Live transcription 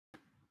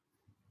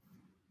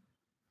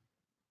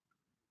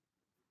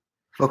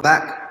Welcome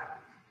back.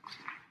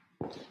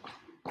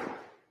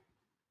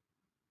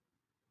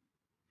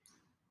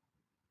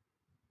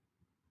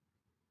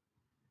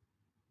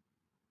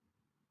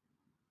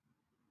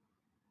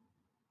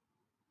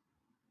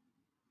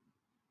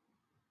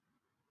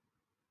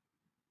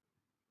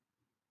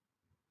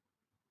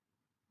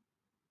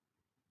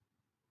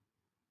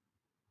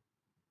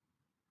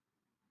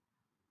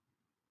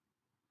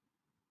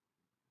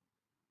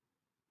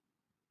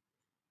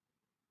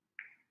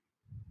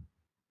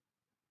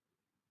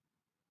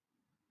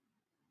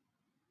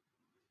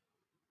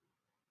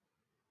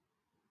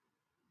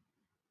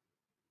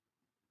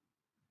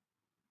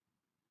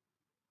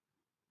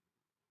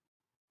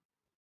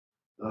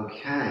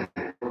 Okay,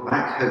 welcome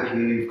back. Hope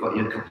you've got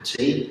your cup of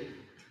tea,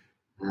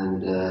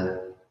 and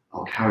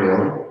I'll carry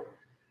on.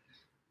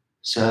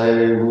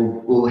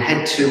 So we'll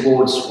head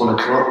towards 1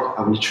 o'clock.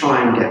 I'm going to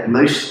try and get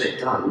most of it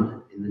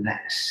done in the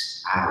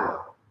next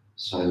hour.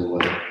 So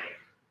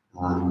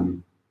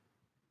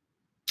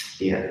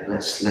yeah,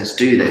 let's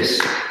do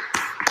this.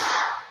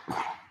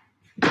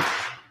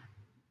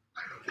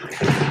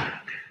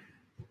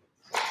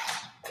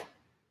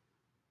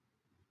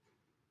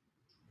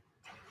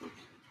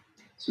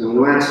 So I'm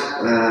going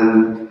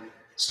to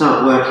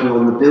start working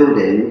on the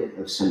building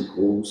of St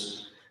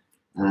Paul's,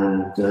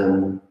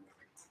 and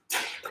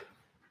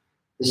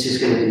this is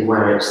going to be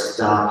where it's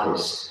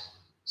darkest.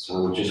 So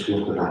I'm just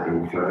going to put that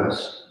in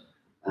first.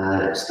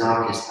 It's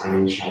darkest and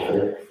in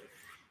shadow.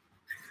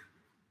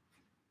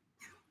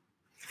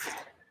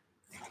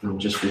 I'm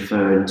just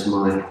referring to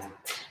my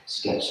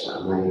sketch that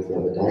I made the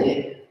other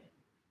day.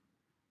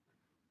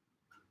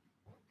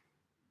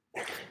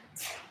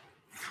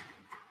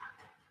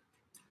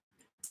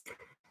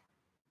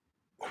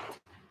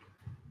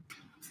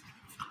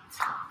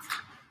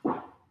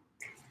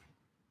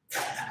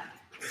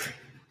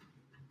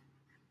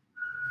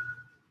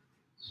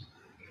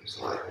 It's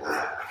like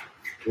that.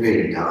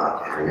 Really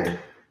dark area.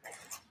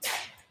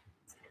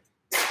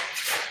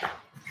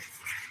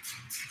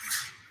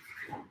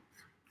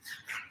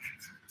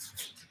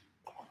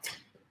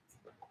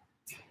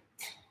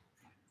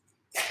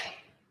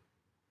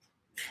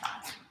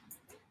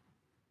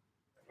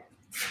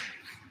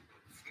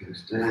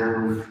 Goes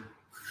down,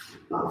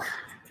 up,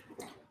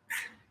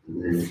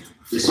 and then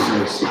this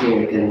space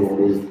here again will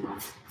be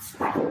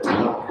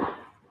up.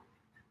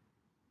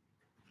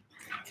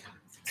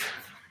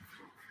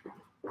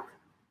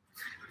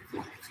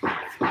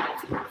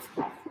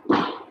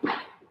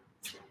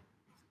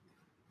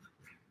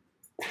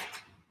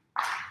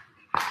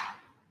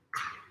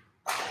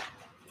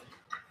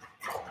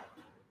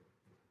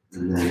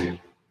 And then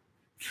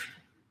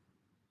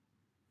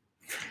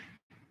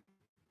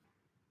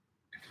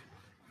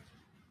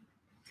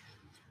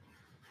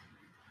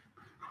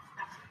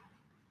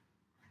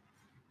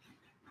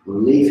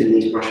I'm leaving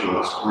these brush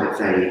marks quite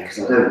vague because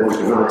I don't want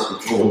the light to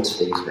be drawn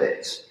to these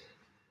bits,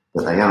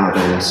 but they are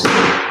there, so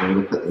I'm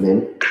going to put them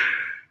in.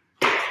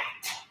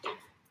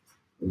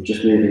 I'm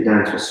just moving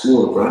down to a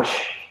smaller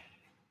brush.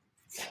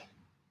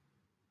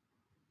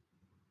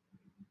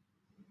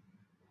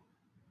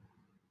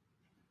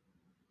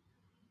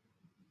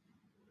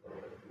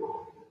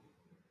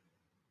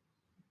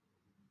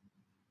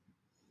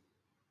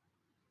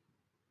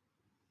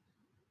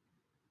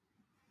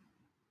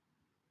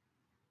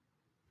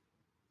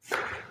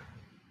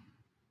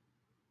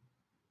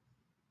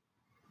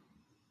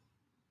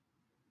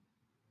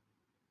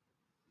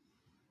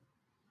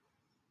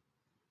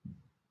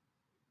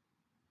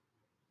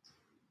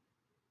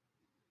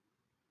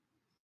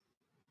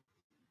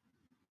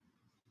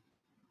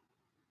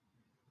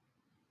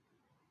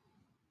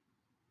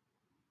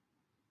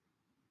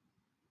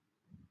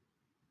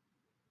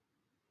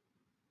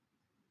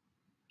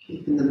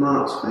 Keeping the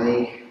marks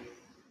vague,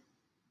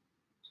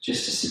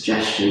 just a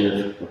suggestion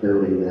of a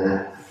building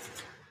there.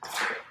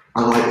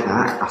 I like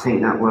that, I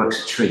think that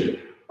works a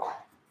treat.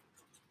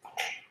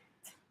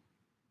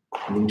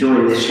 I'm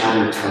enjoying this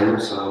shadow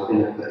tone, so I'm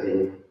going to put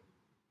in a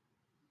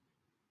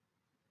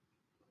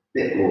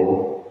bit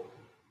more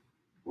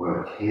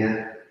work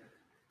here.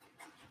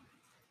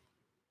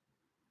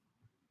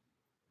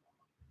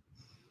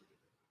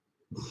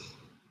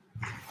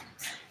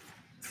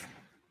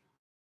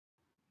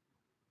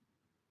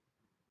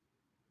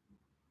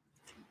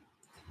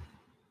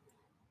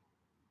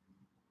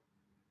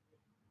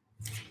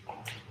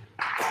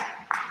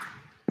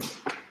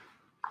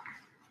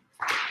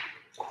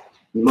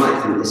 You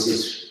might think this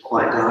is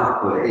quite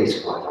dark, well it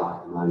is quite dark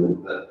at the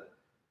moment, but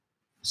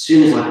as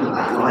soon as I put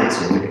that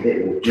light in,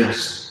 it will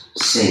just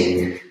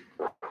sing.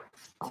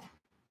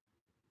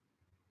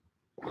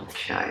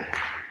 Okay.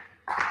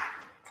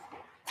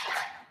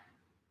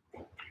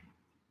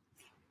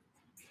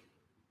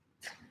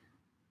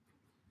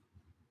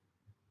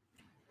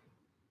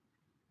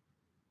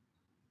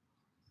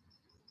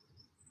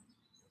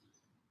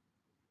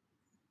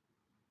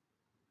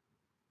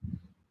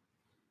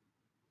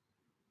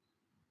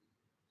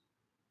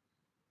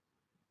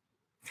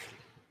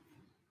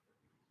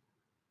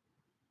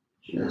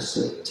 Just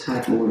a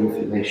tad more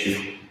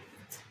information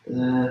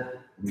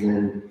there, and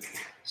then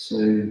So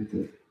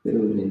the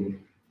building.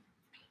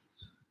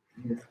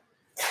 Yeah.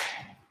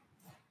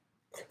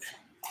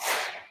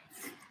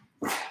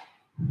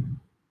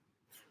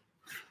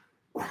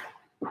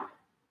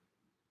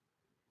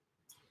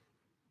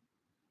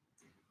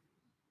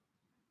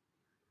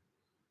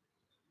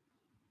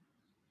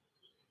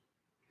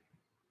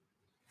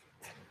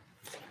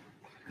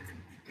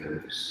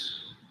 Goes.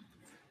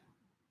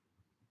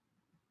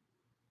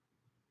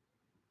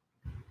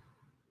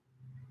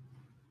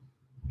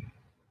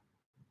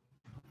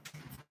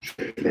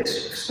 A bit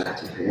of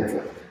perspective here,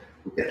 but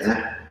we'll get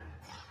there.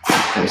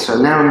 Okay,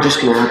 so now I'm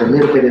just going to add a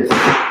little bit of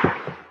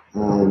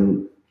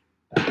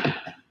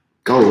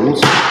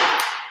gold.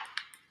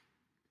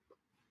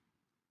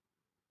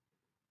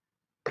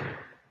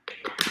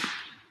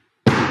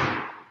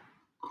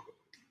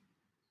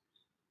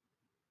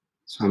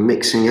 So I'm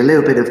mixing a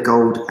little bit of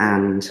gold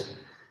and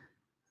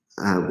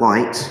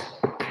white.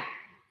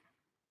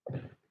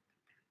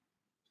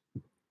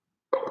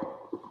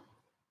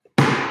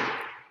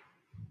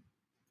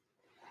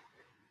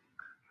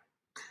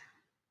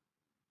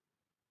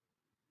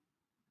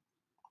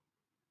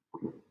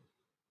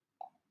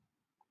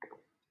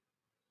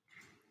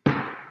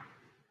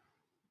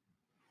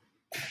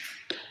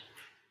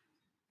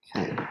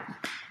 Okay.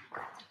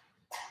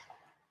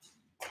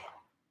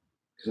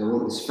 Because I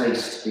want this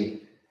face to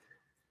be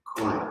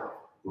quite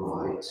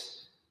white.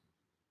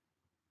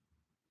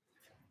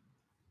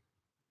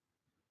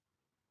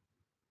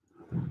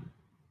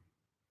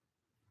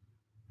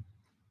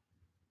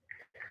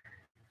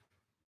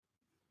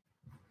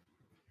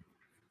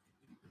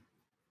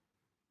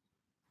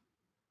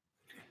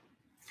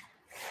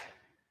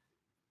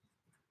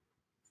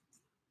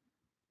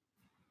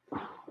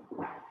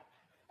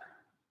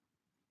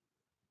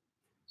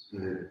 So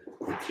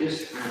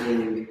just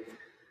adding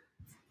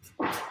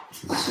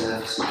the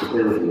surface of the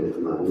building at the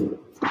moment.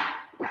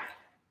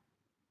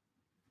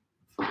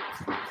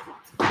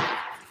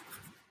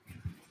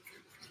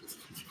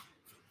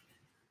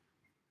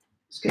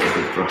 Let's get a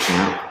big brush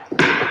out.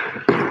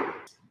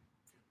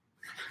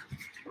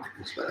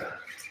 That's better.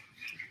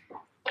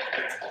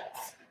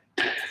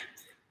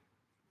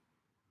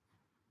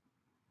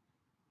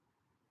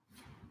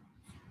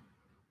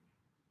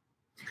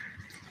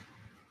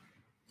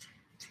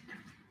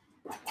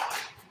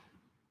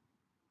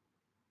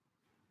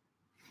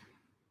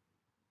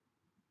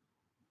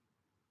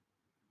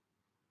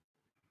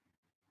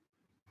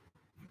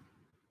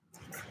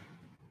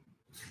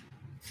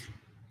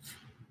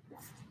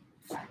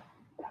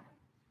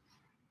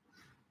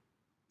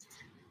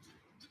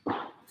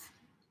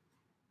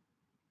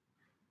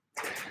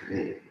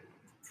 Okay.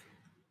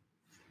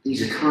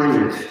 These are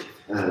kind of,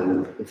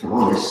 if I'm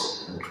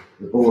honest,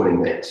 the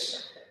boring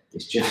bits.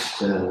 It's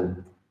just they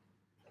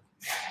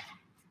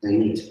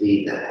need to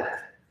be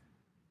there,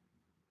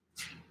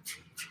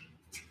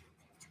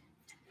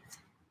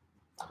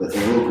 but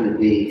they're all going to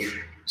be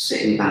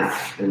sitting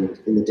back and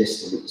in the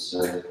distance.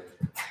 So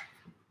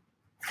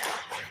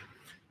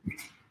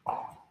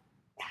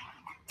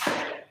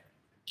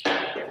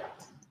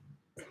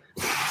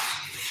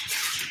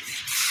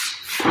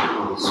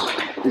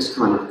this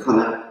kind of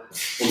colour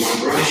on my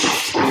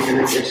brush, I'm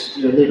going to just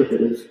do a little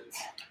bit of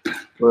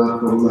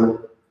work on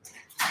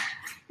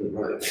the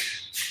rose.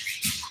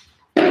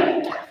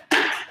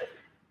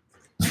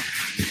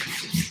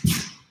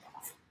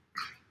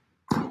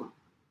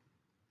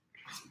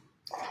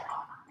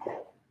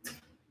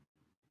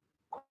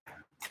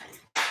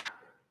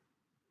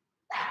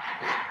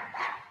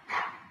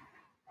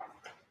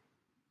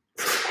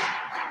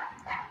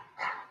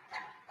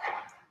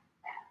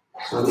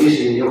 So I'm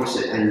using the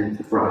opposite end of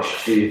the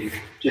brush to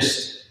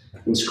just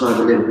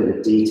inscribe a little bit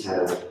of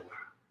detail.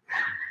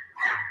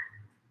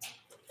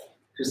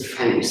 Because the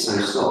paint is so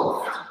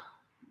soft,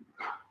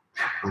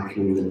 I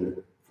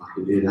can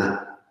do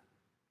that,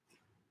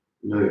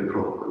 no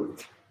problem.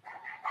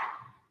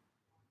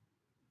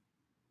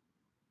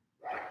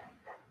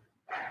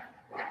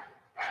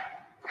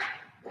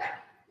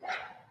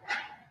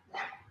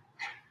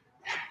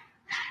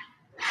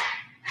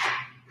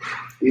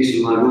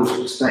 Using my rules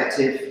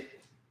perspective,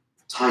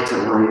 tighter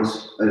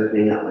lines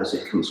opening up as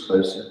it comes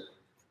closer.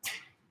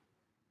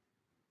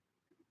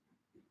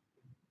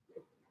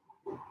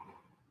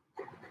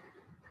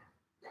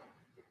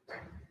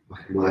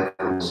 I can work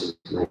on this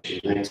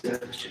information later,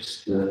 it's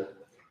just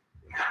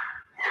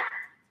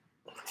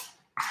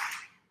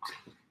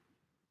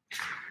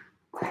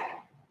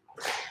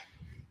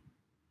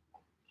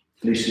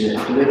loosen it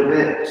up a little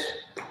bit,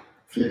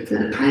 flip a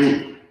bit of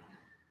paint.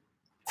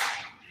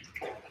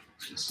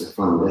 That's the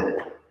fun bit.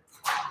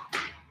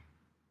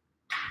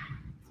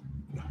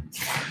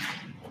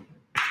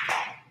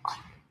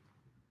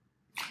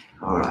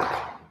 Alright.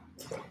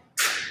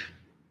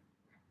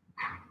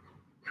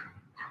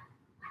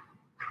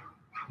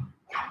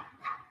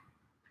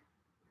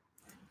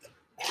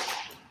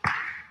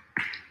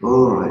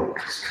 Alright,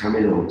 it's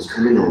coming on, it's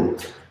coming on.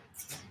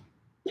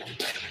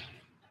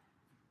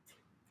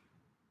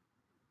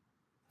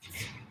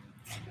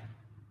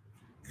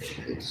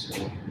 Okay,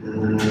 so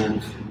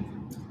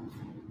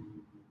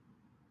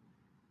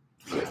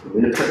I'm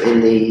going to put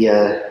in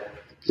the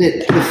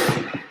bit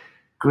of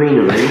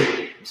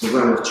greenery. There's a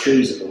row of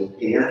trees along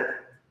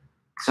here.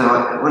 So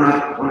when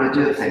I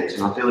do a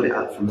painting, I build it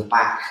up from the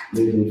back,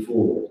 moving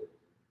forward.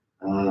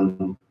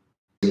 In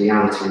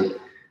reality,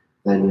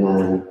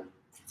 then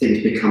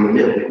things become a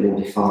little bit more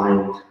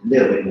defined, a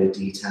little bit more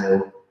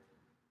detailed.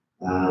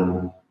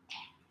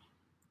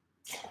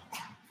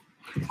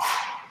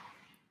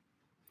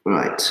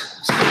 Right.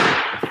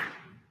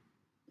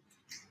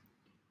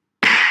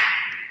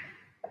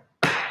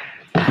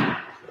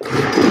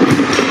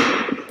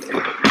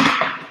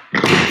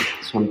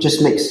 So I'm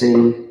just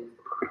mixing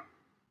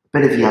a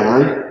bit of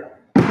yellow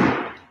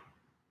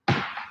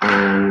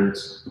and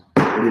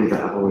blue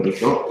that I've already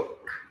got,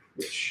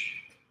 which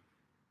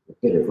a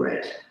bit of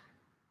red.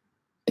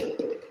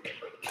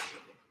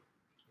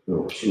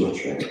 Oh, too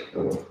much red.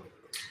 Oh.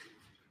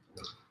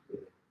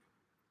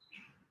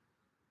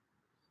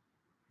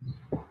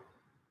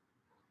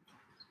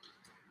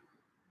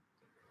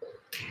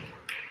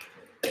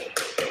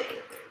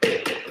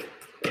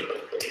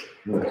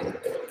 Okay.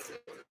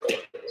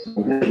 So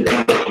I'm going to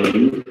dark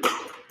green,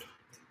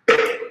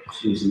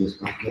 just using this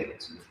bucket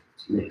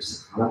to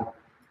mix the colour,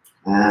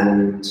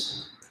 and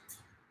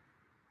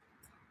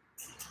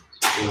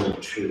one of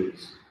the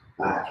trees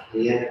back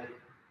here.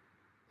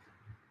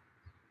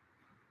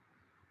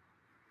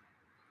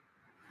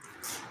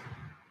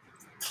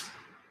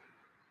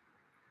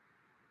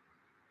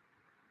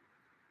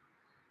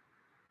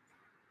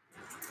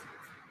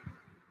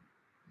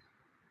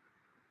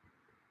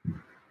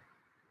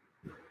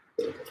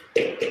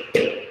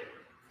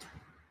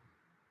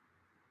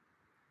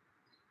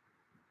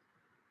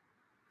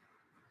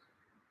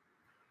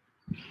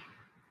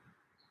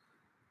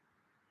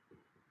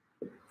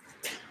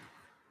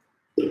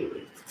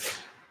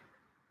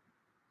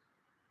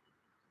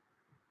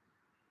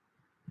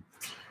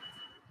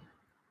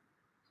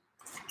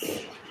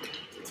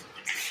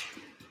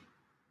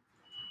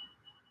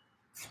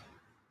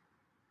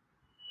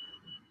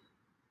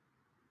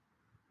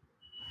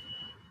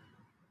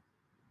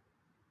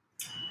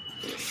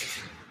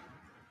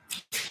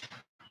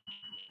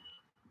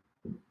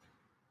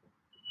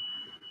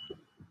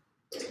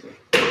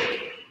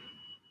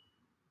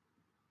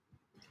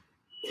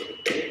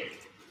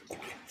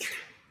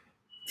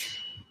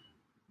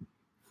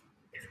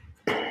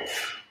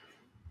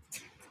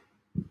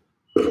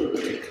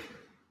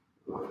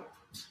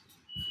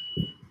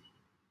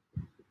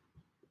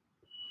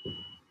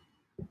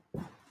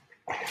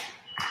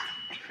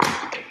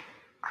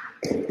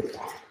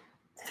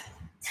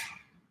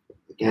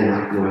 Again,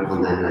 I can work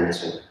on that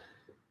later.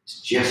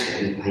 It's just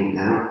getting the paint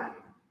down.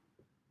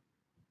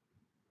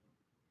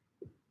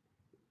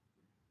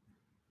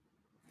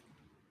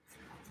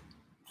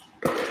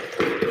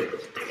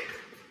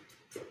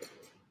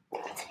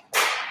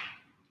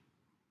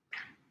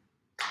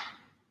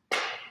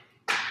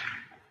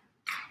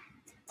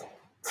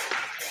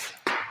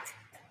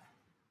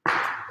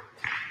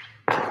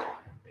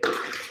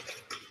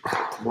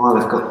 While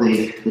I've got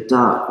the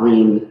dark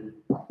green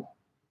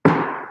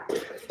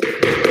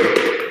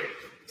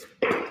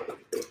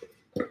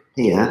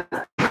here,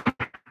 I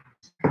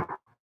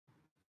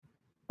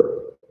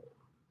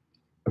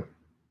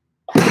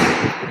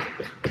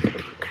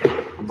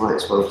might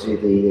as well do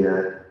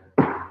the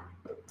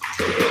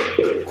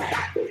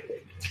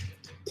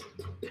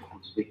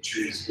big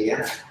trees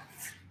here.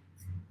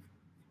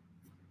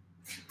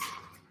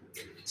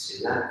 You can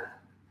see that.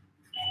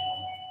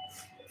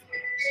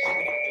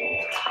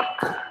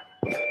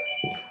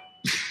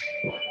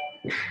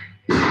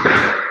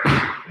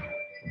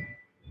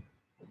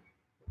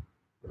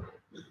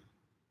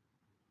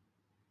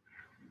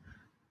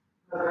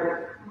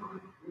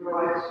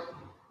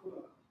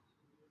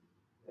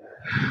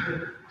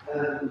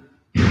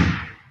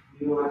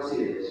 You might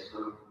see this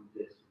from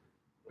this.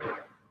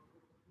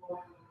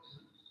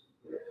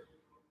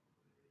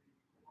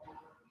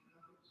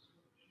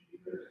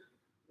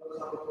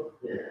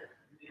 Yeah.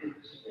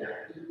 Yeah.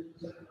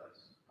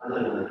 I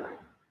don't know.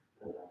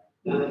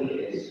 No, it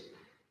is.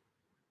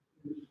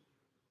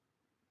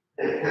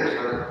 Hey, thanks,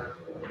 man.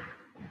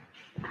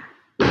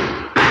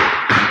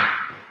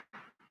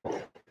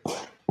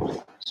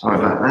 Sorry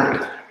about that.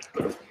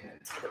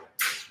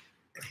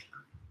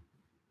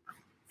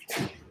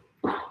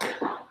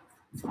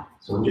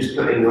 So I'm just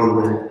putting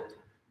on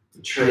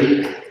the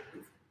tree.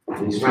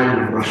 These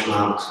random brush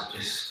marks are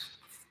just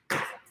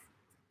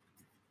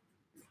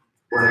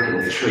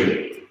working the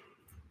tree.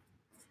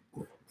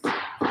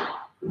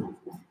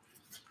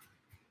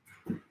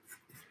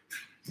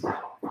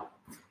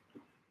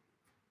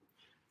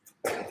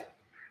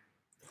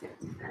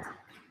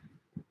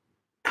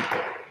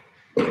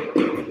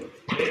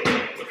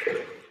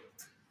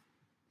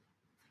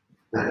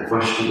 Let the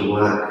brush do the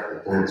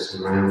work,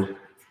 dancing around.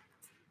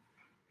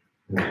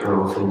 And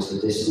go off into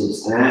the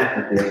distance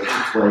there. There'll be a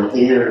pathway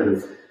here,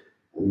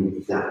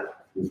 and that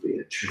will be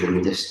a tree in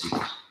the distance.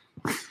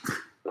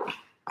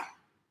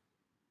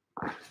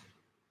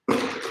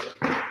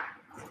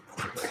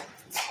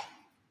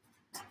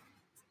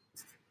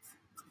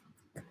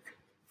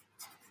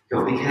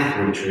 got to be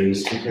careful with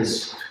trees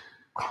because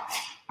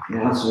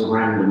that's all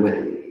random with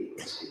it.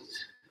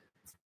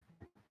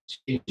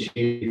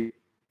 You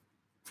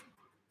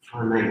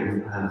try and make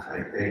them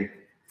perfect. They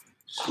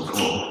just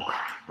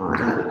right,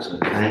 that looks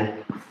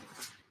okay.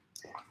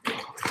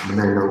 And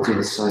then I'll do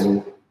the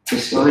same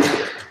this side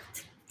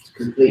to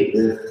complete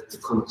the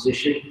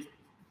composition.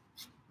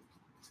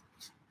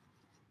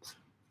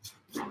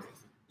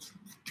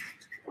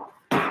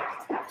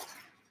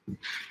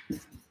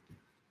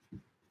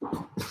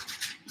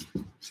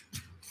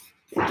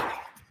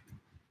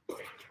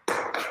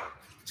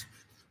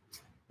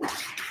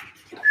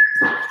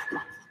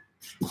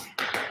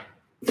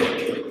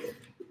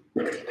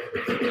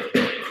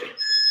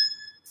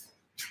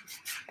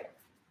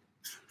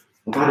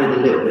 I've added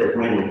a little bit of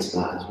rain into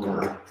that as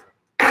well.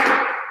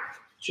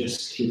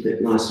 Just keep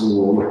it nice and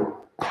warm.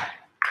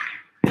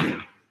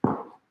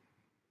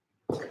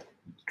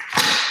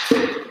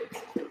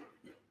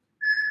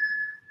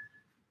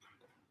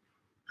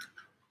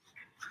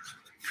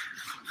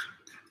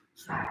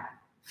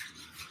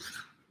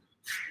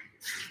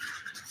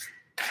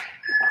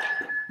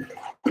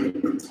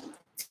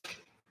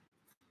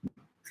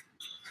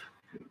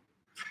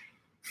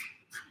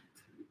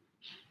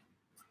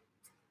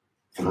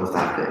 I love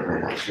that bit of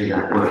red, actually,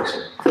 that works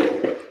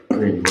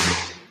really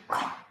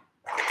well.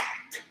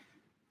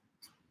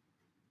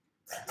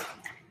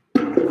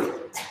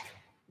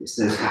 It's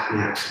those happy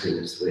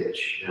accidents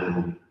which,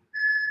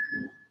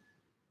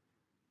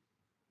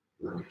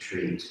 like a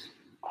treat.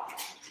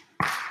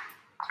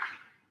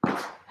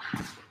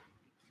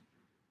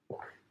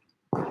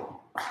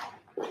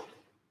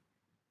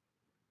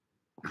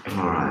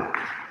 Alright.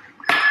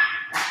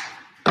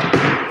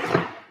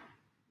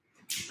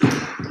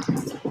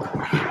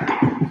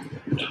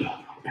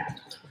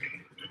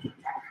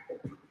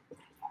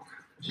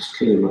 Just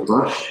clean my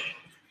brush.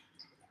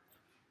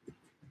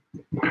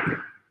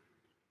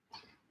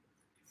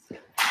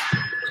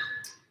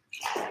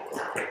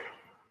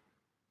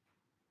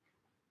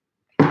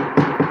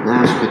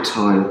 Now's a good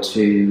time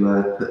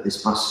to put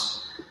this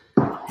bus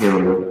here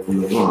on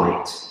the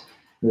right.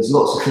 There's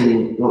lots of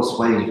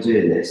ways of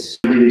doing this.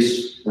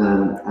 Loose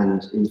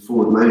and in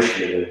forward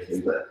motion and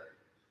everything, but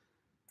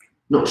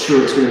not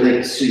sure it's going to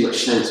make too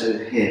much sense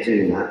over here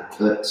doing that.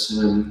 But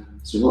so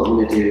what I'm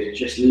going to do is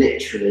just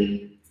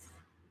literally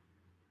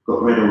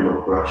got red on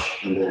my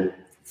brush and then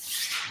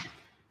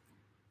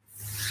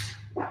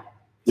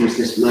use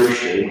this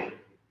motion.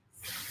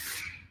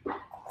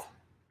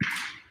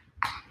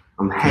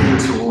 I'm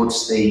heading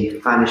towards the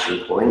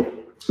vanishing point.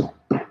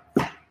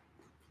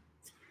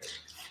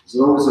 As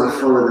long as I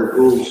follow the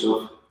rules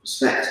of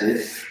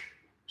perspective,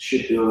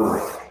 should be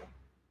alright.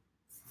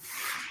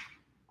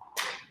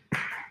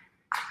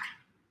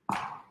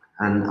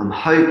 And I'm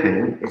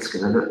hoping it's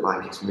going to look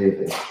like it's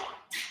moving.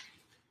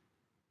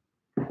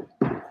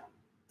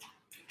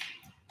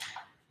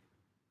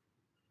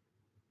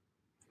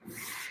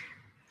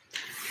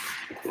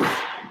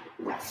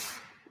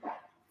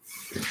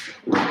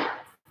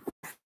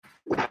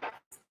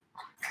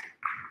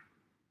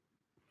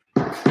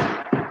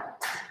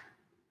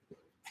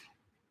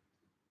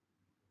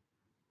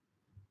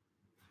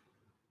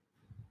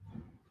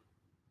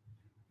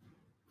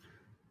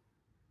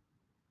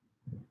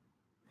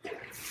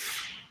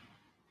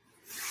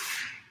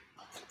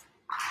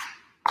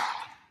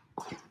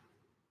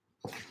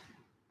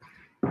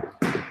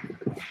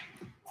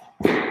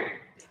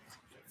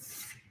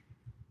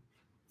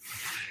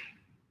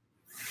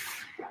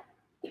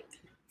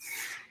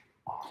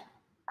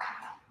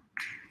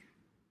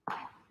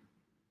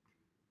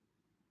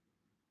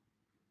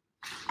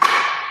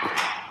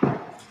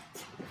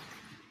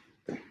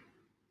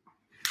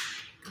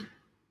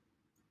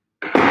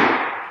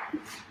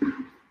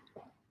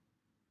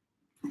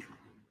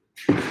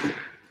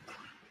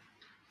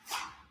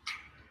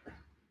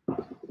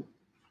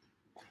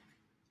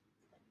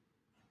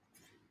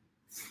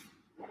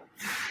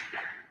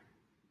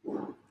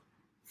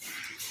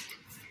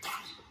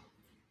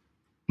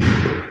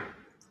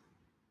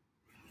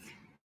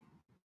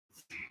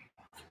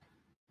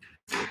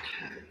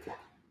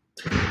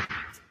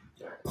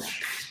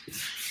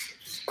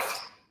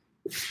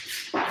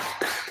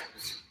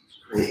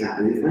 Create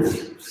that movement.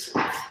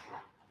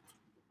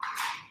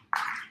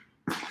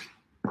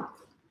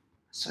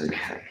 It's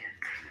okay.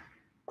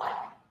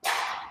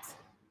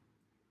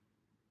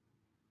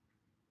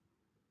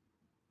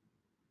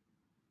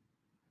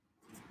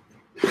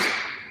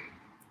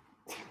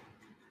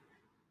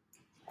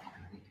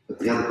 Put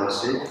the other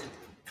bus in.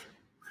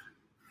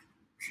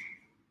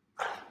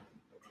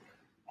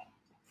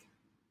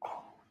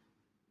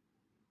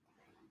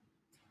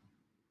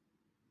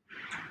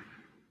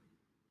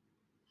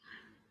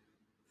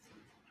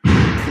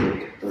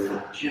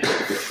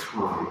 Just a bit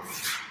high.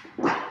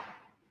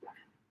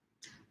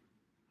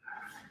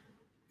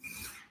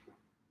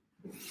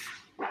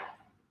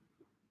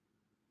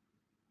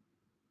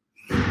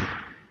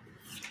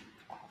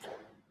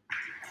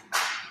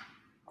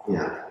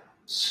 Yeah,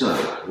 so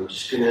I'm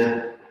just going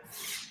to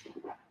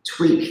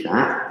tweak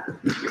that.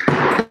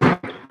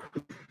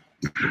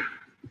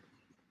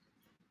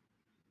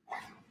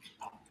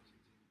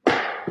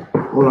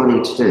 all I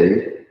need to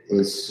do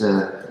is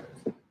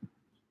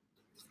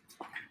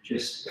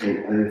just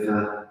paint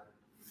over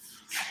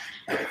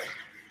that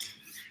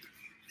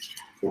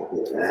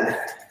bit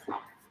there.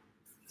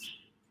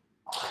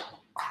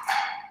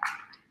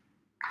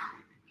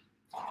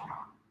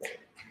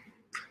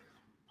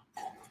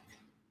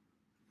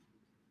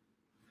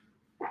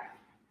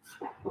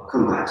 I'll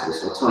come back to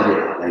this, I'll tidy it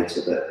up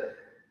later, but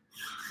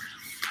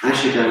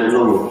as you're going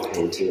along with the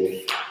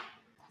painting,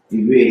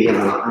 you really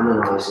are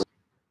analysing.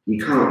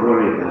 You can't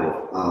worry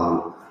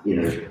about, you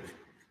know,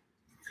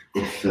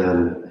 if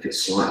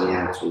it's slightly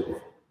out of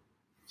it.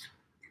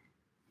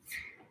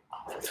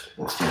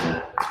 That's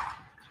better.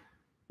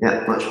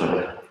 Yeah, much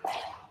better.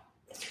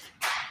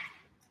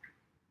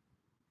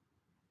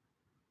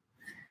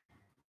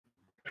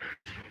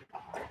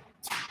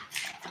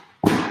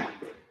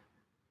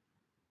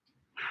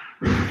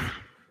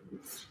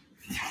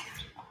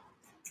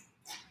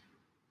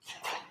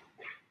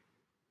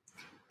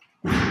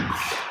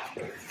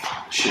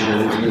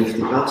 Shadow underneath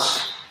the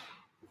bus.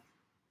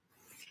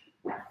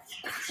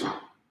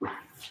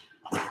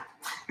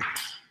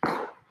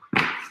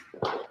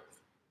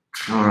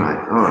 All right,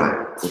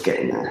 we're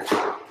getting there.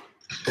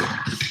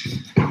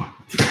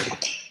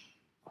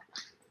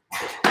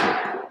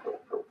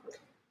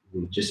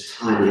 We'll just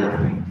tidy up.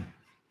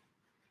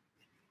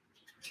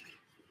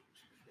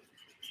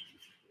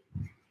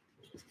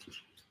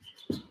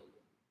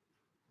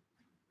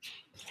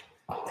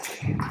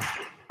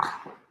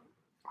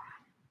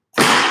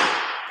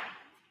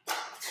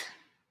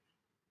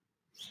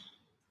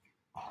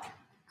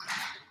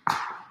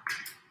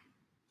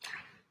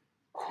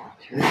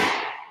 Okay.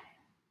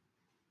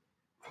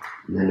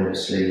 And then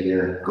obviously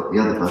got the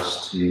other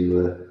bus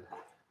to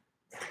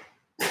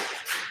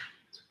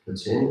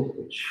put in,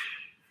 which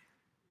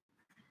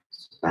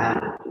is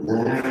about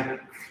there.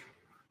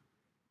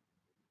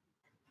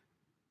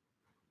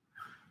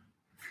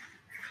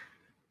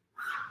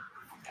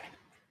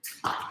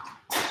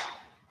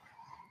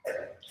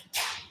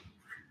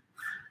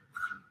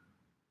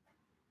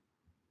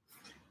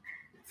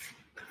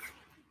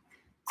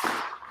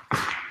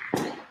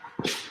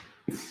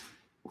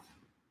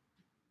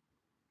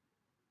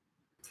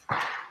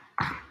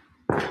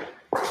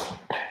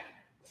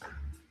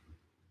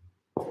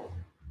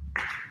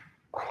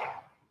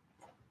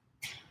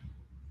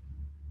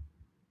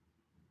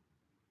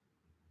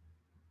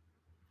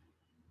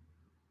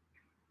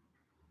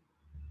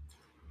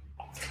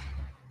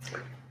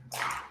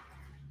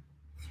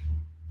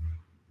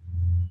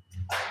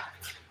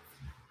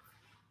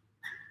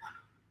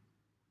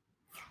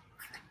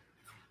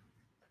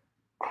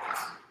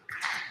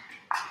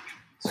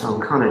 So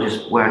I'm kind of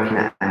just working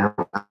it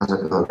out as I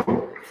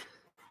go.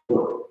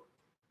 Not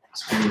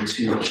spending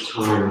too much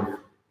time.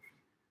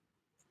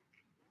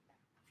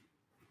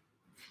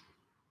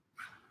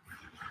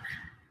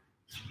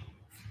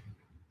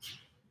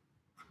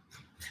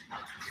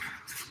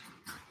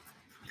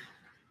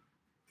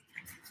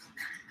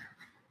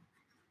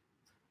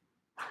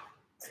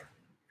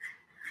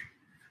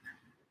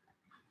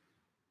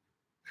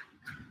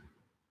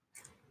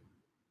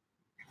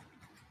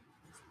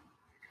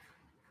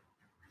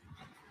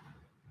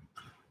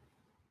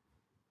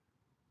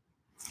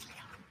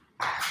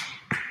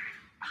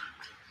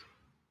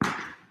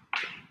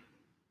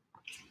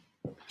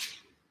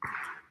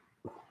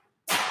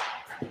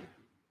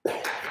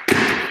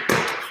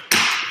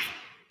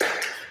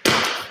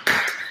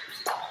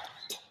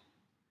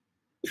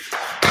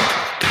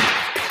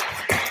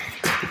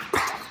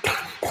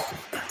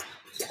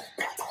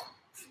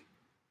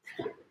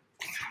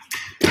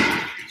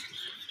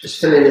 Just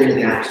filling in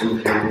the gaps on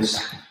the canvas.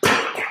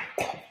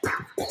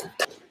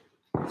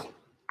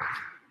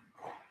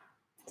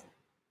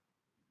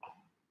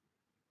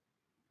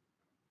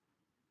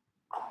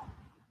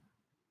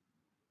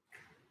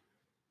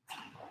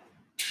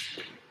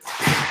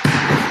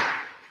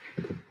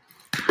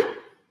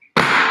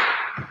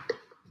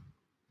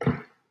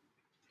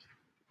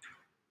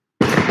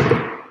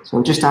 So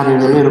I'm just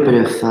adding a little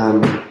bit of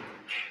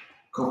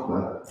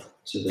copper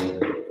to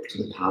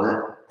the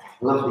palette.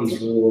 I love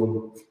these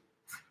warm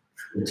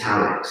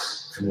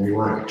metallics, and they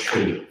like a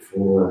treat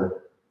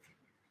for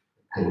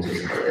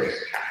painters like this.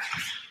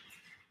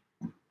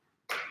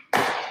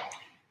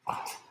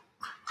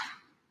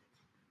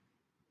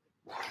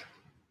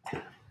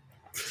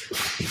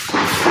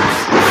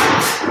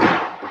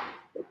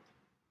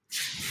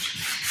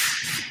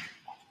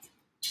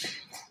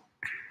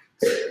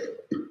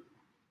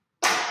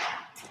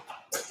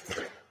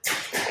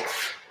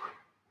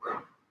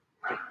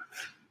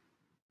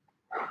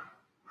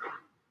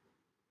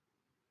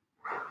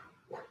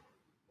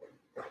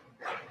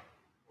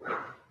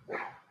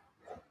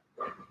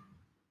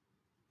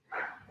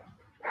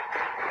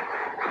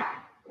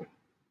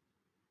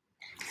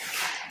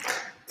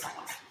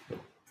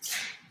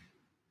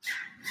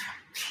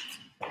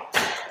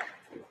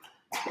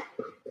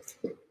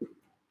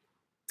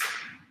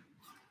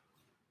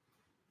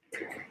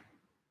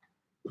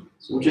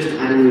 So I'm just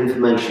adding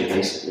information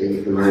basically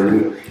at the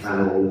moment.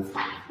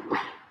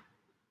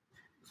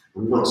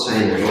 I'm not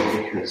saying a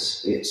lot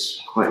because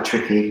it's quite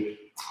tricky.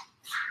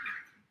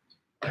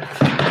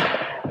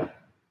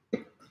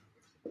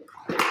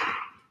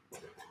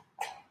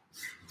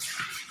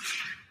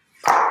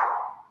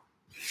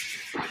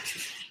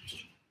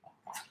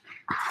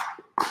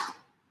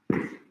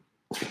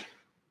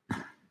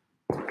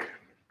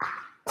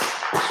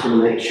 Just want to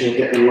make sure you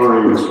get the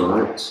lines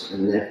right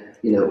and they're,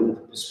 you know, all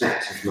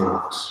perspective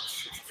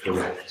marks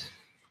correct.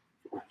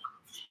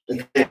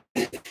 Okay.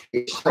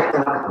 It's quite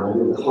dark at the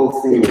moment. The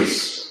whole thing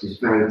is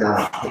very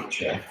dark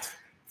picture,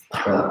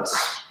 but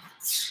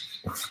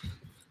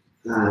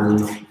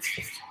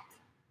it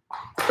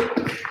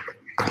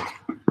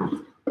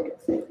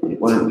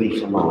won't be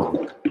for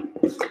long.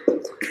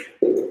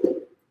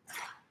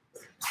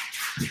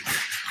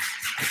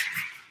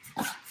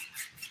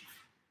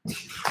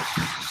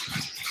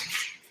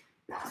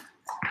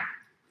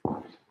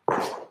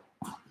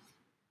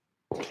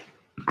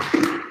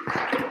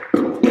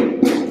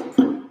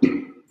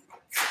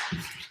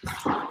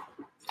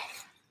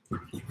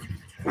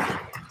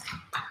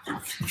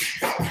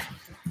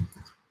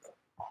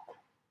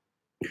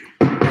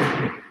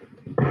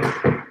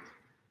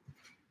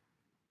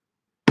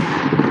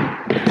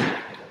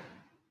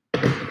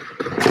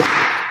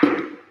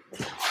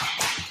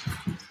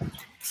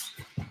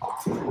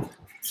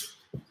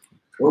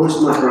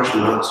 Once my brush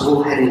marks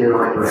all head in the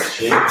right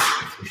direction,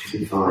 we should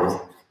be fine.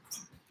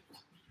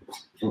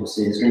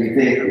 Obviously, there's going to be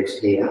vehicles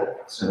here,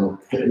 so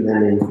putting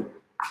them in.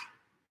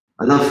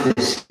 I love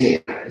this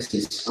here. This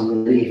is, I'm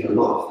going to leave a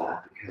lot of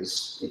that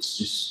because it's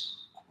just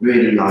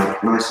really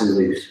light, nice and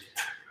loose.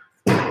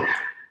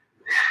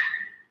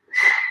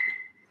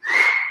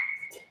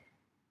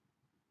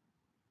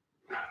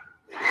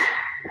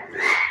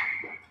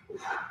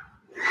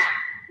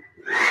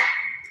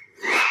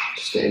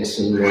 Just getting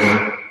some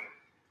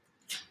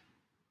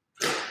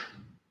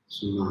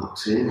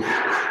marks in.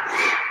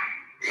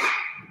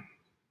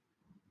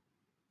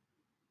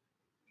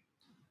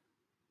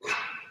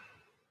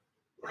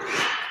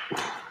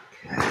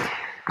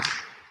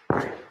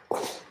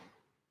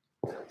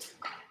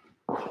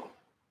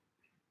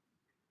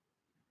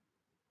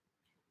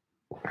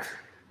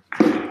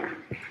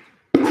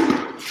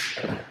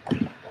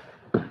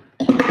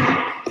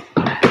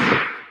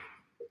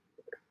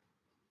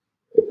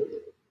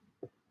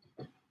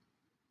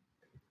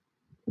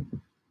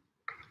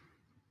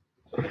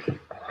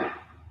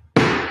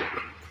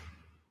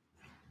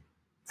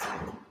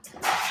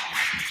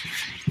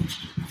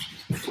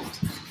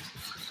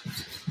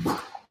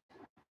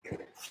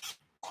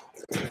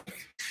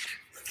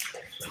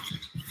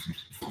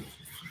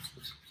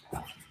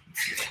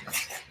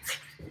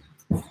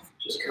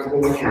 Just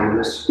covering the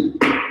canvas.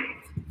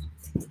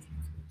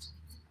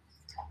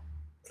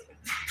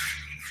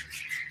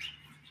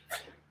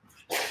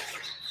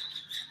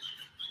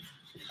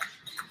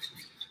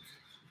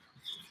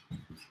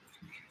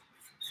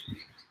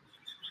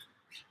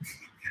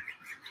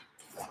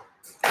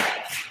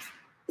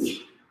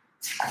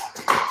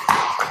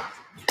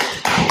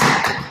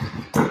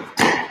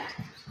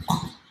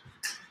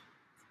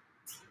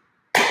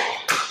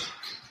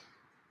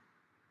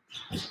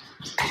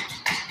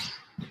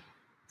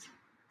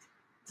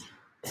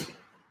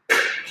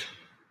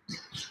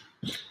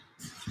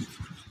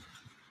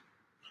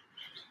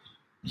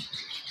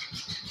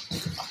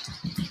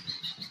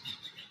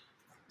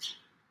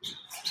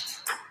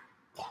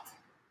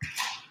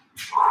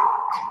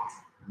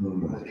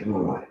 All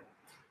right.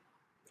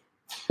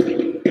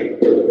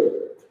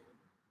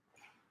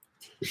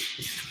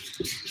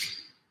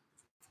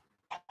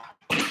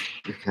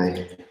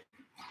 Okay.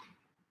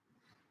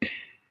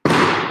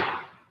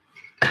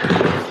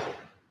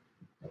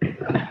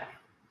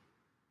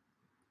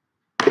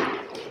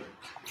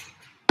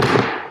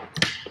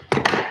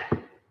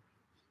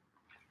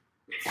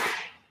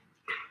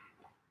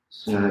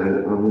 So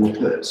I'm going to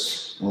put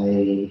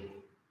a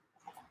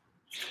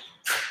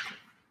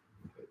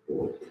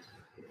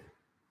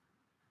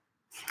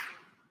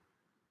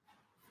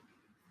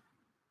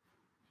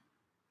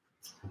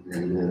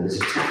and then there's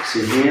a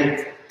taxi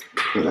here,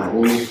 put that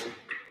in.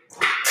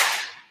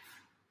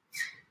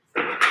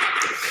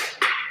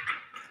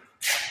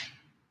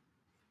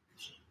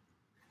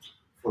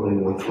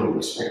 Following my point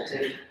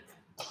perspective.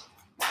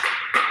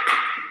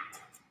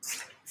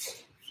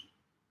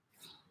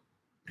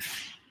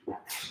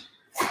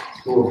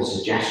 It's more of a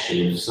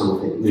suggestion of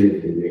something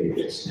moving really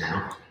this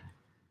now.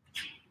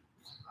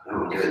 I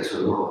don't want to go into a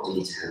lot of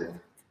detail.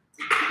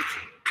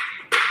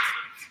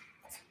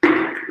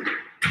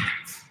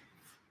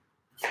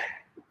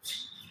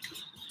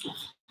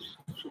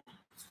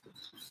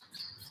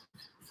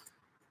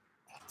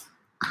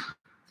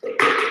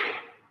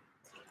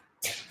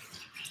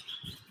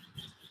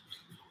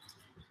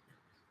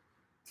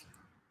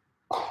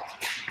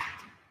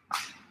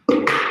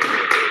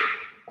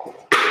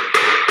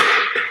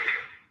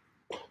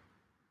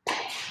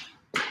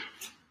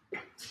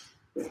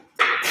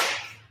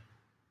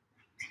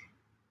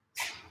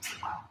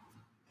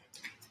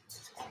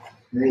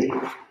 Okay.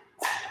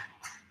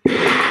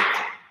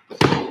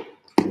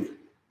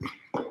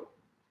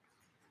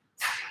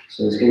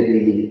 So there's going to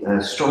be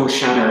a strong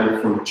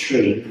shadow from a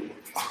tree.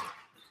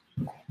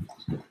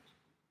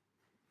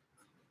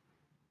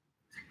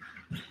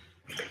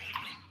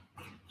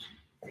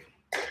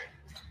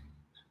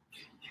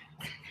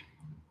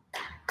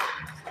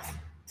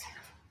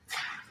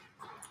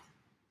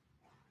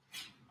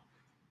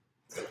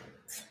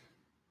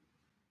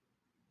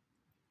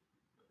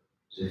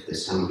 So if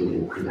there's somebody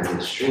walking down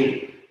the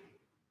street.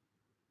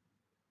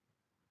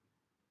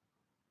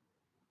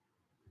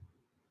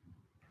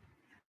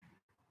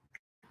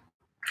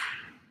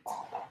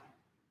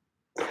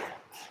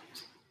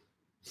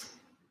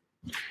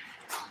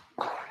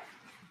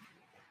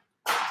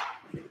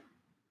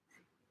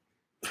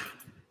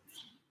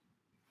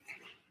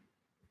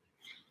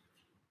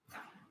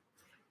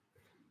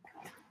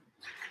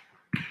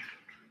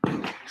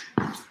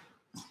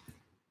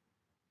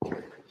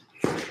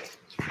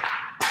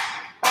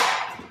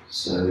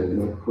 So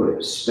my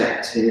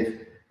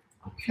perspective,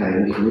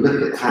 okay, we can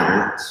look at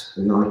that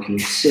and I can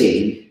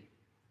see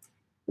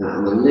that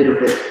I'm a little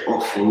bit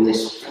off on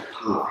this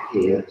part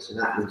here, so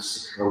that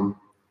needs to come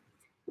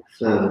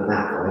further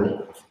that way.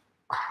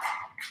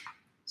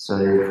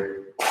 So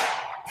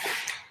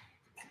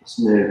it's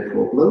no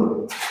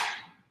problem.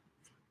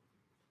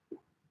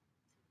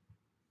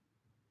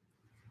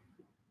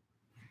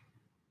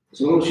 As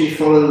long as you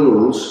follow the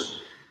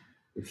rules,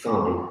 you're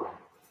fine.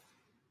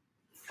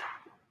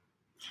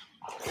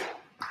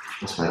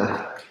 That's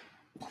better.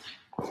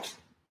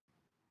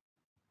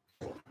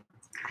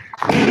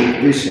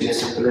 Loosen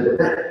this up a little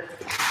bit.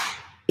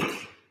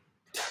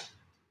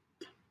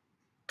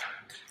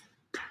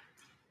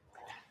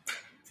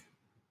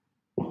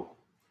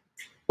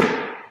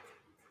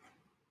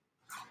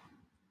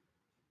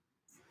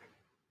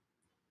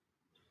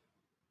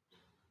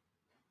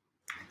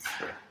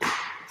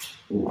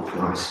 Oh,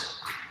 nice.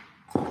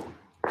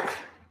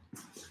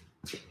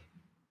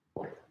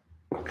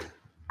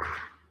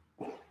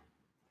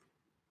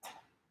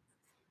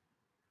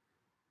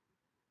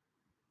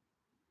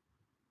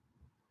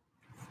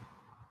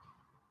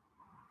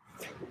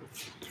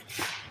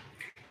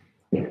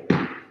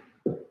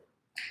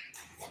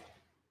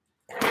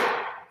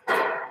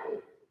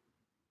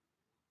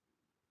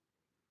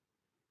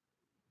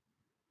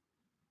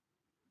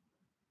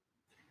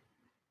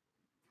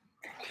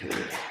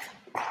 Okay.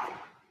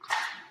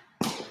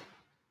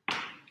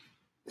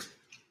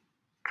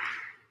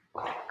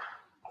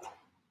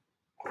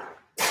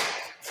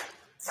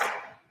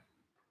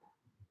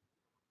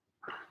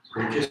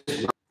 So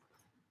just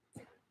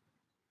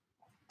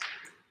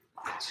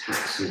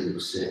taxi will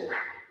sit.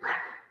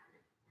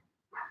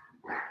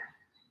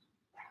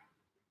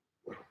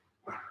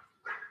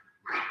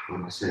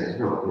 Like I said, it's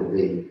not going to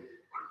be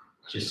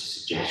just a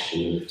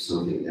suggestion of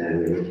something there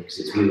really, because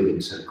it's moving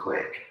so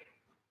quick.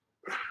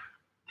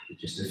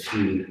 Just a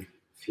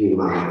few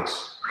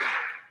marks.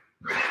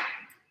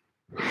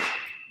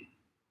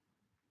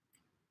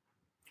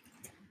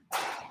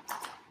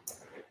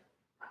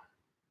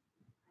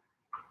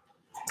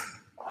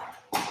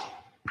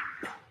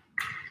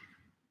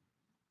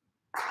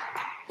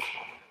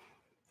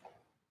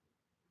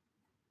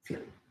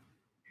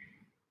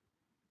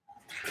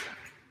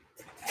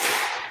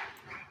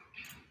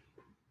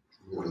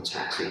 Another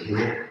taxi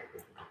here.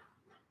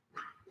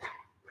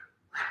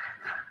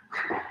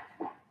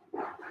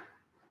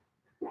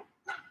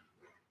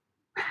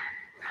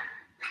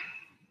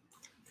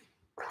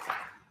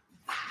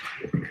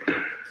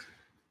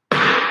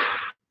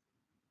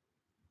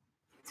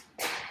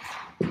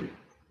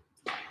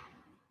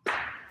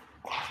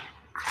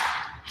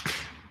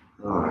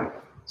 Alright,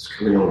 it's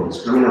coming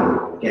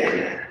on, getting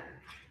there.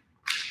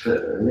 Put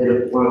a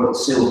little, well, I've got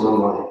silver on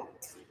my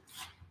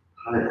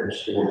palette, I'm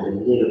just going to add a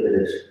little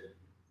bit of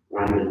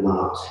random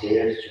marks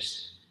here,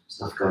 just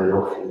stuff going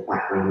off in the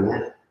background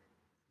there.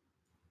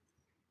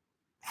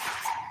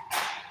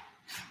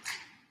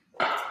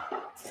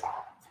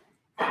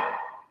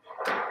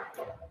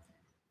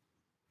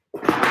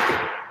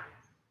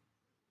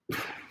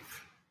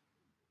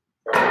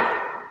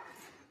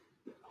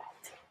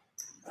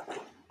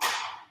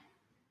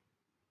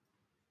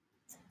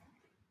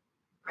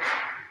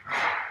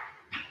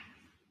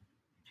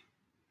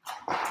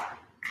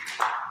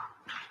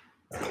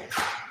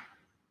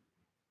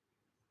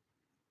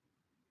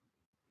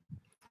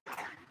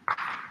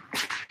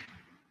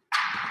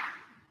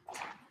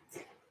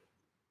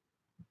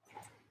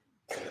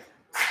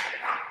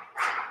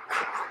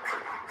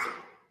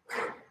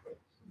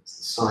 It's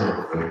the sign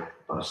of the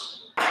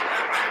bus.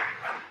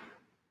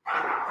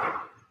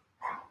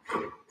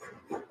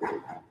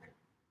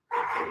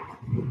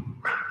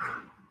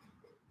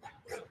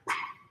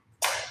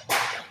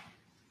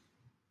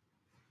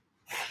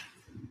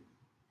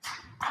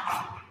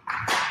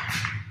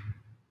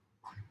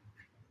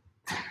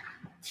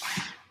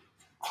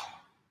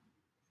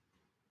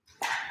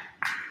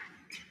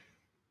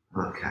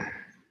 Okay.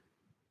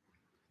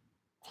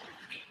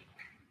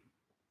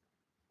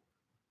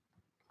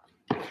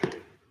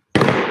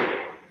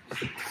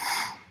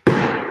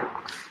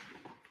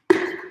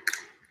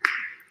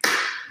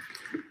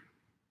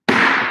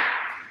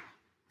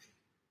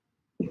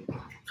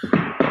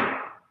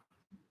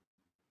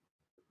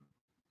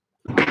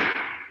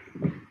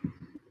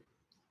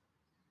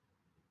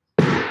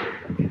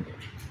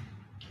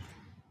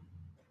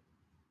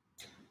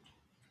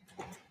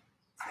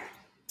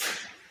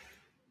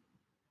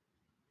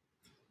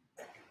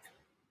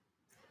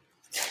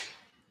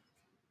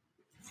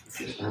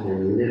 Just adding a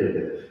little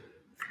bit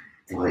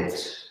of light to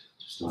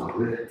start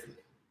with.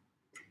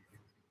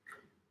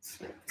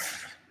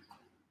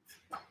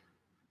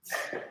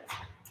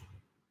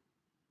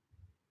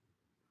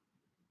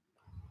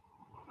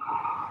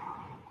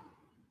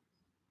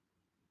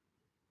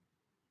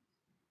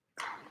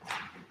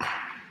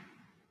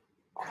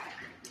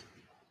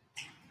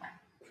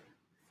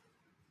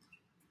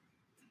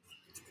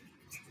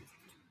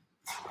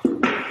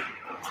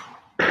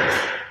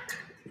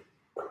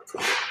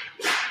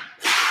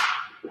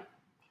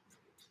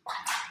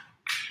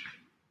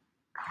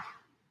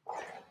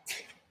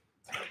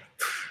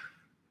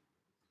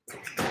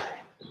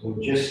 I'm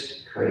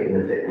just creating a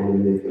bit more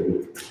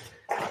movement.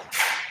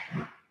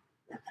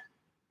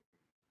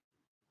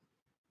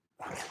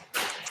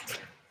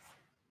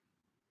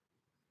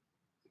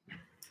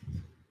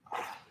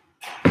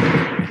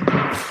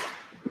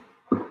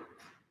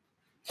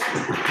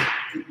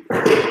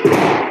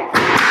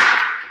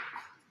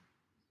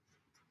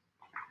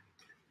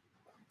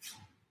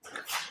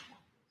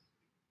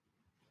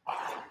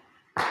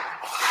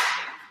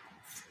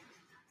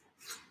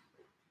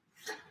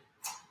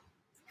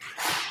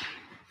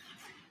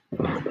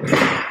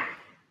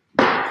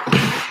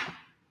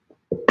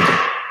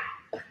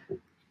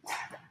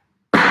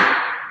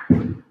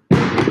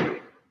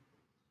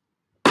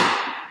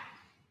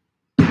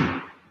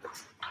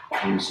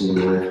 Using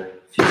a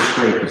few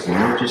scrapers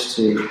now, just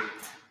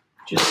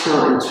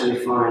starting to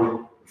refine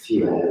a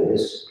few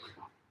areas.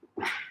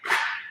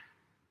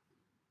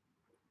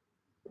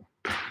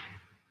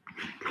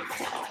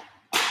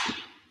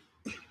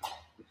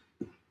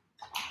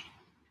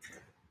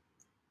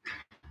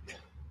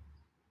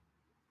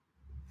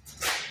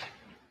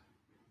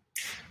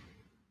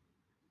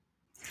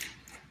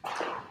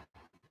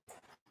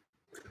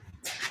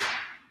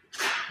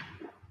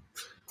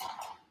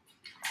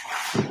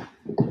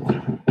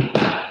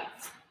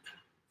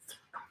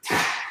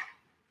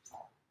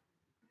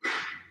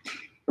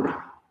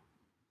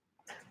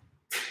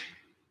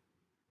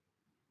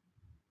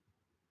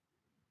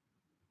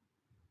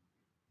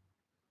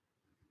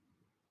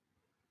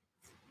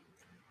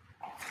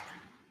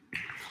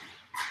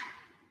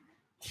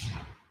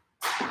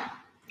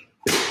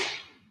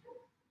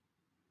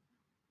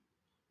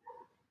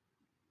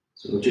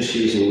 So we're just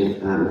using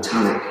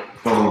metallic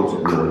bowls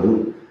at the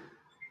moment.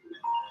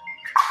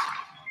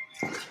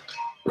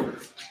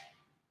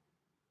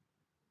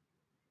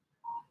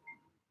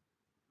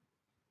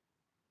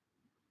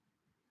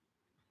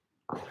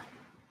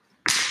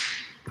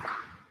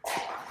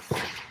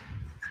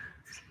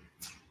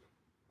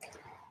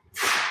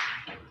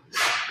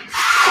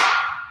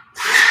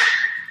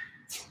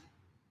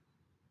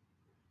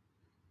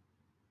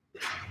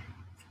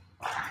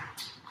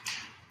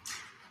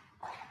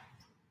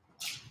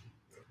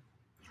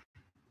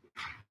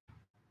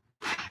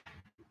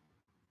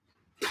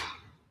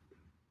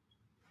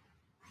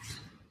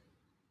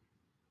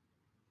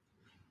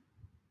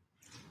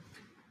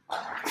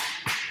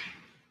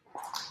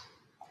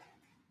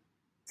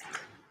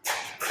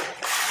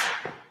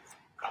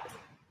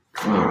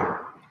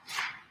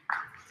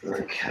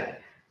 Okay,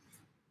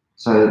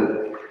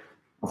 so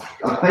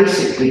I've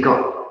basically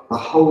got the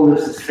whole of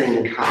the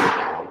thing covered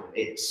now.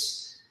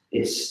 It's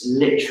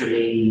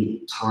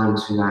literally time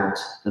to add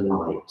the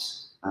light,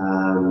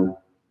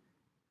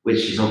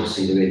 which is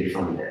obviously the really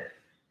fun bit.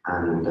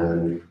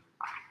 And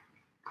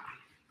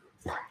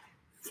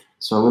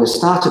so I'm going to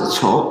start at the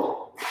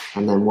top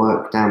and then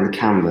work down the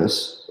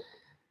canvas.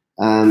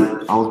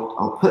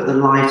 I'll put the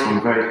light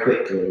on very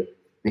quickly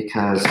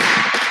because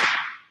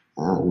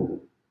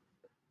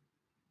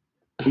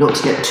not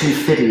to get too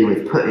fiddly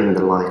with putting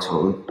the light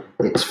on,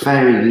 it's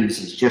very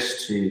easy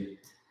just to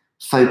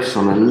focus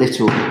on a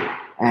little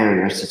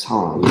area at a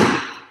time.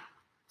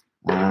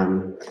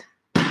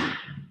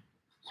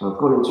 So I've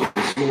gone into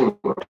a smaller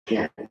brush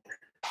again.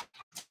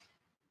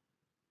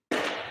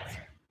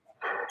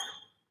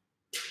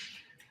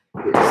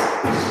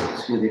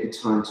 It's going to be a good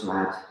time to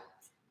add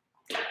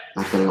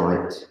the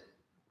light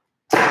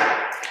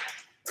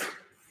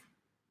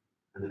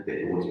and a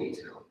bit more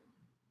detail.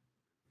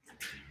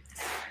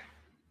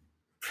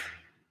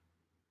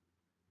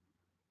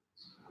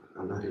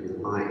 I'm adding the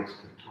light to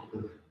the top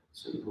of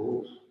some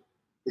balls.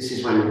 This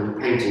is when the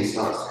painting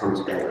starts to come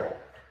together.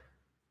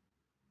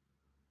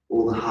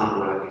 All the hard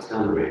work is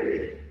done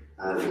really.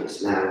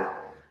 It's now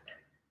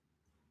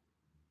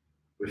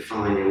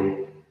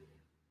refining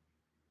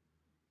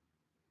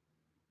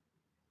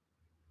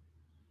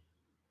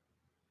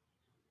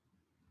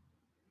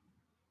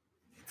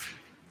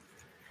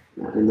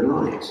and adding the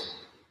light.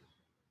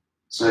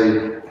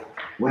 So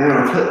where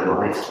I put the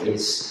light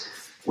is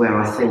where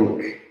I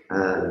think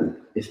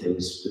if there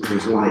was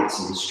lights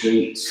in the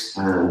streets,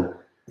 so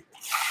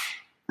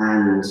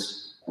in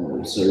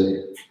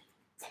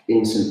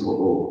St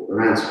Paul or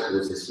around St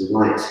Paul's, there's some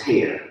lights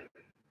here.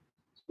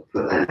 So I'll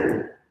put them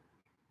in,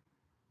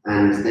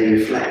 and they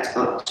reflect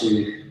up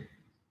to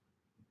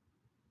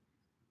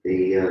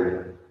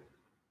the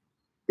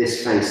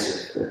this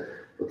face of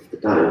the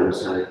dome.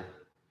 So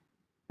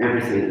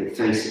everything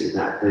facing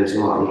those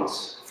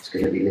lights is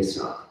going to be lit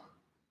up.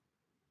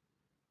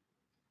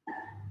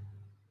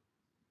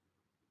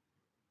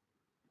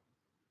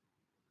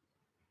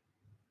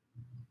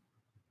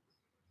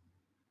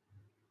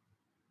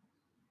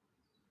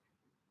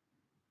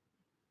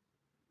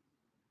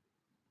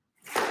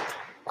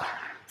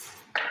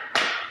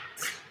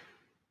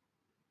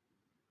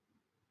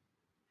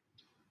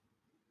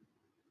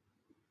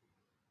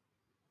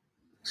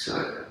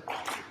 So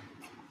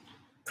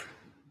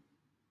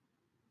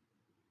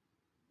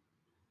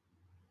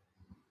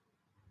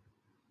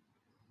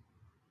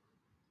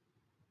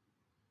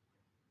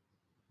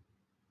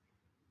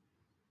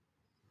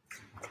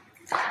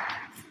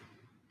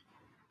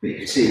but you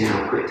can see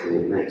how quickly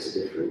it makes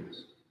a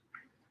difference.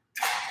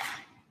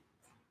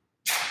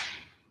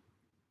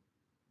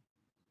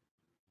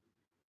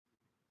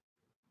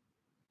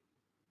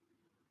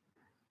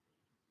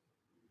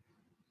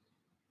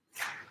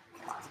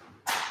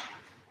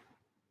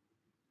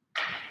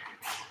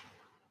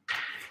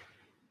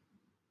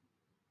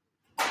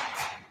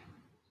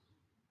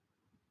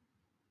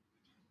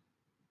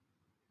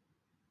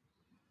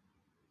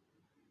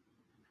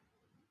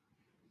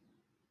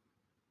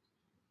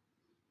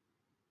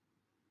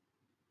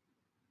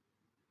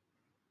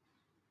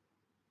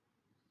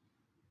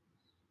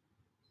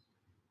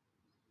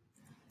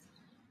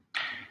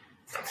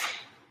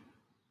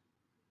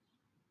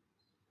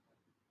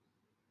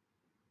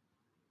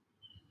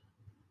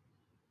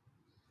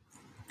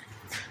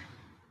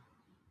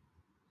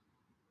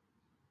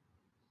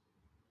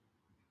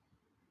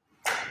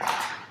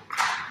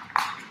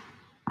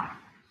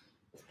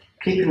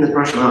 Keeping the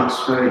brush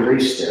marks very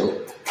loose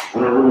still. I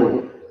don't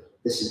want to,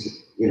 this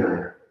is, you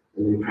know,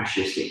 an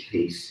impressionistic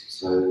piece,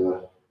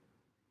 so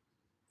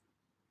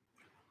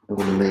I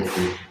want to make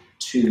them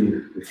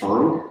too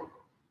refined.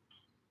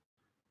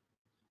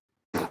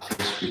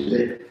 First we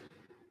did.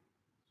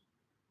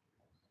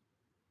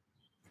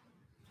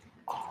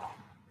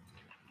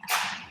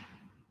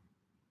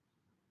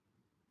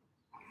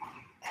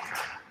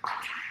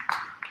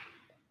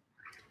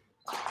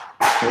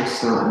 Okay,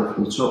 starting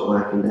from the top,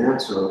 working down,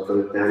 so I'll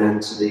go down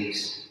into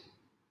these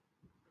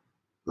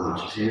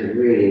arches here.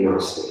 Really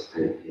nice thick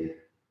paint here.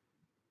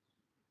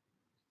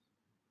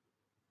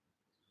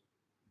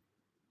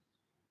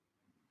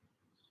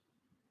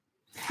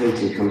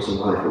 Painting comes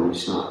alive when you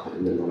start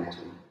putting the light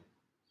on.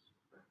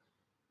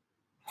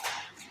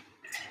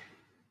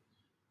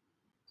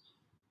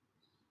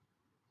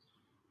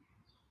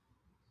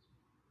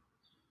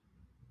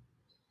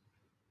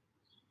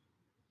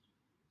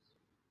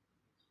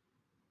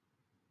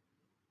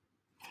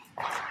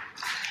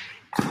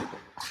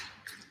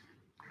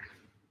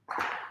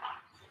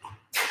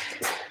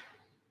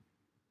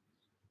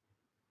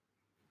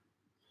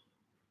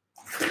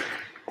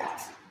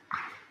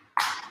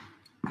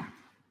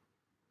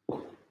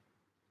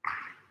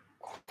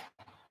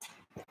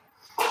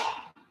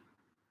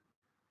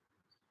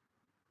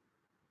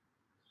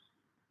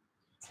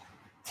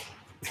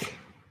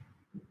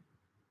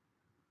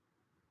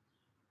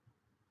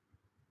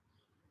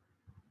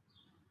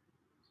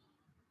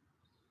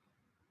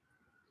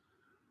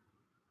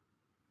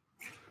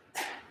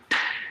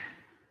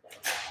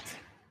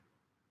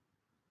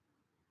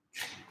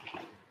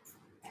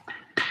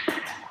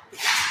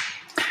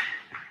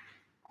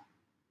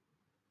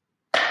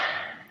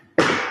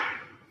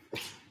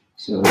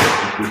 So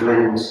I can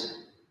blend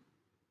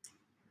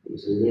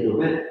these a little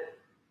bit.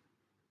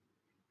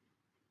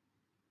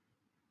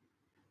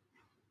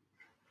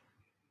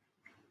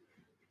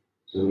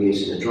 So I'm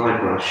using a dry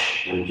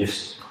brush and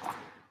just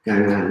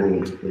going around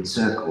in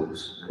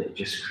circles, and it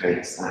just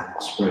creates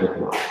that spread of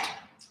light.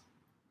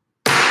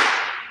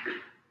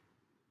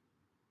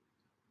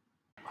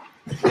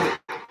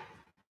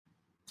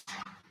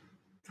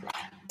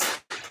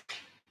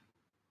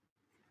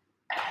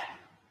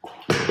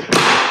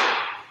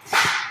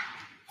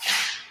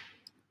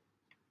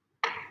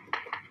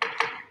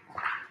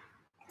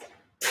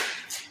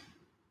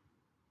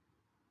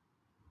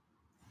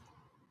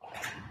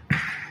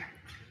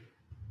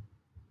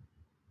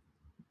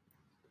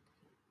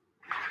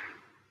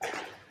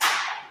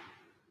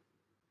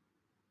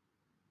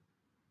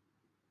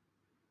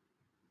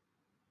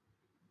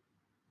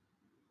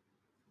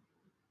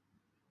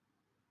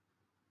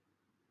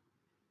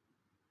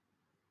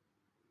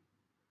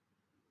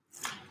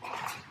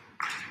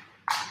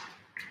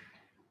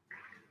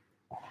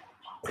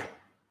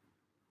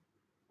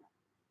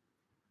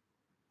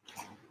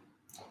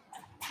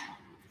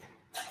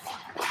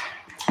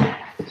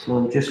 So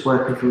I'm just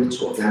working from the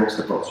top down to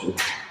the bottom.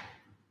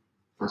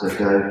 As I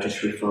go,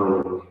 just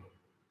refining,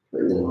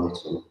 putting the light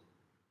on.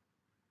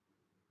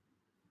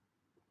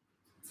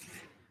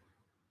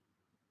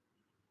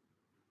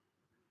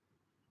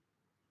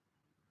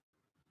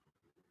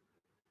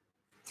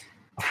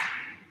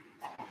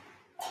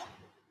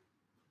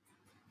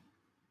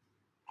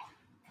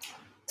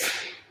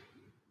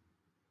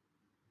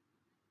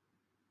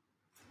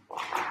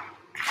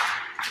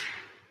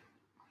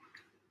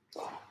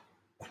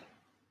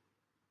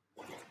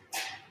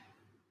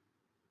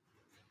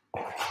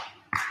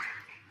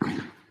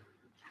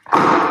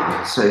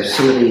 So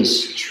some of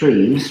these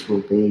trees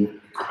will be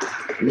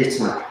lit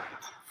up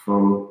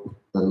from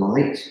the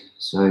light.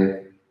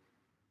 So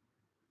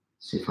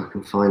see if I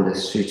can find a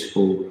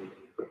suitable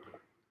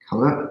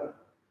colour.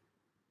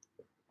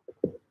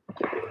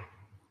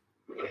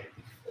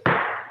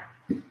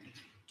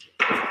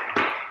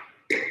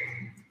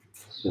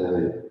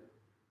 So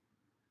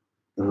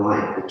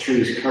the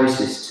trees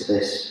closest to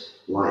this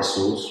light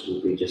source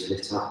will be just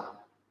lit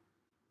up,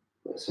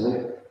 like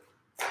so.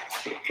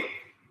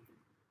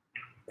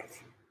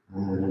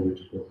 And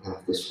we'll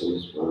have this one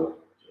as well,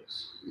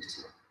 just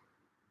lit up.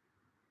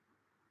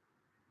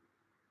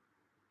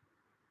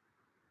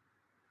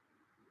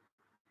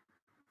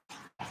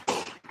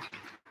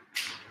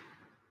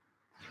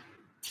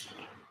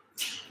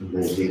 And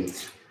maybe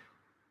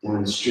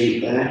down the street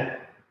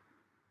there,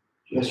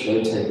 just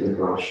rotating the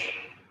brush.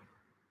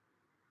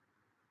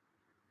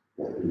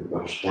 Letting the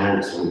brush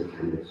dance on the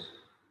canvas.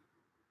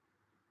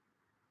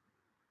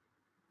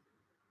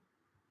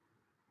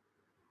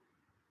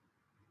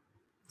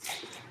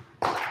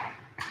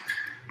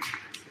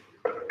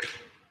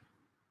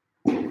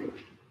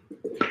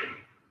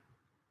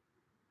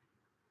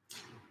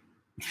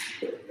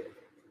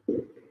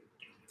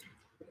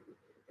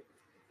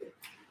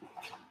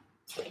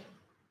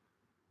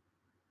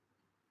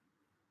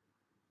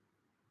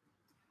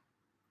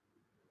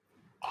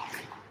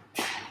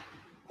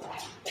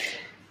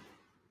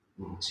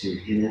 One, two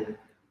here.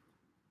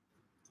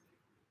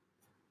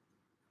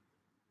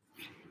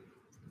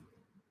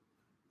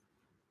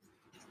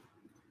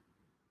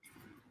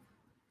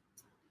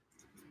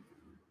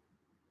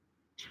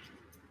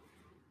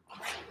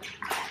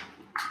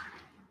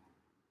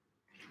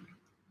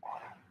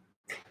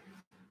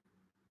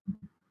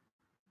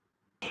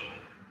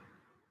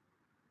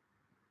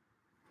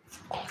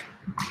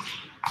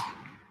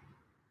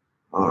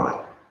 All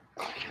right.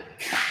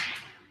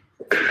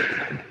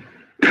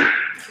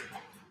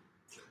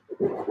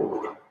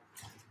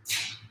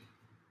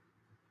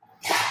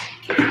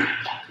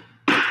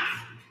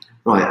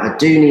 Right, I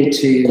do need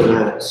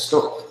to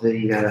stop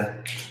the.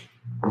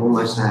 I'm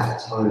almost out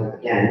of time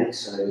again,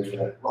 so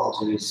what I'll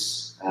do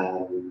is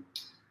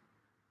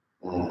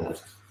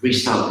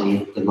restart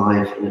the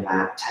live in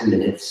about 10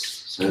 minutes.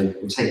 So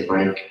we'll take a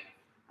break,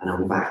 and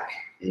I'll be back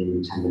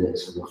in 10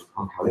 minutes, and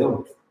I'll carry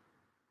on.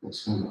 Thanks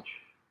so much.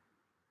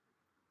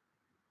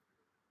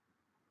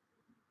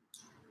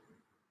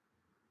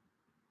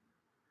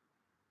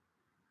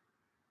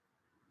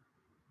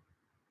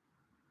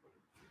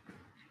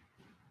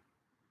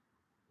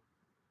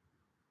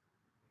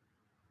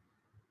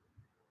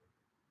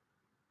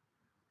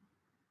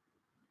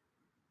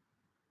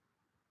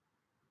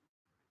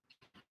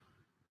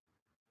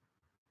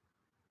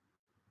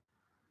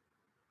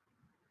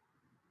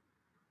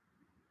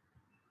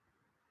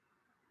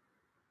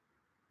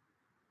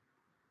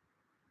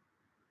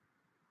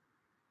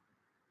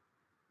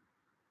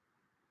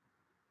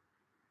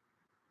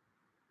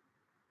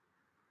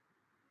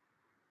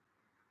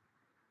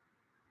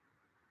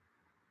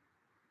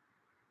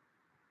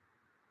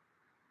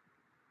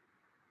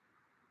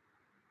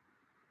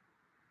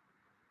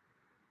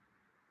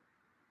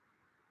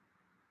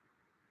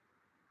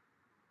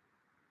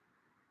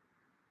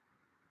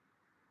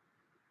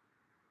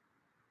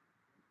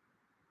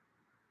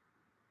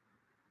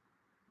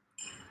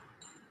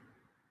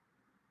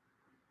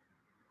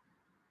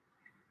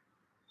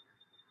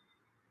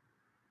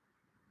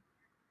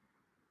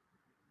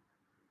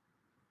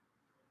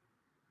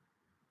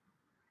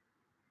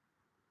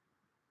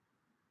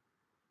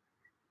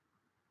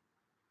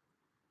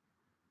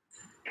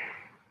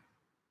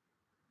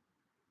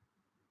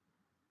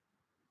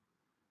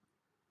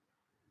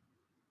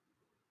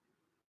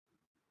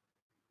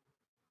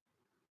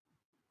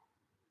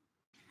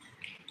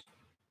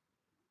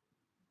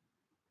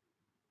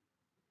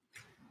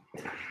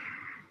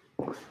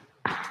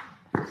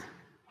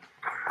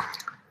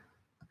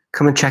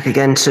 Come and check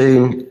again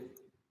soon.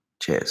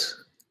 Cheers.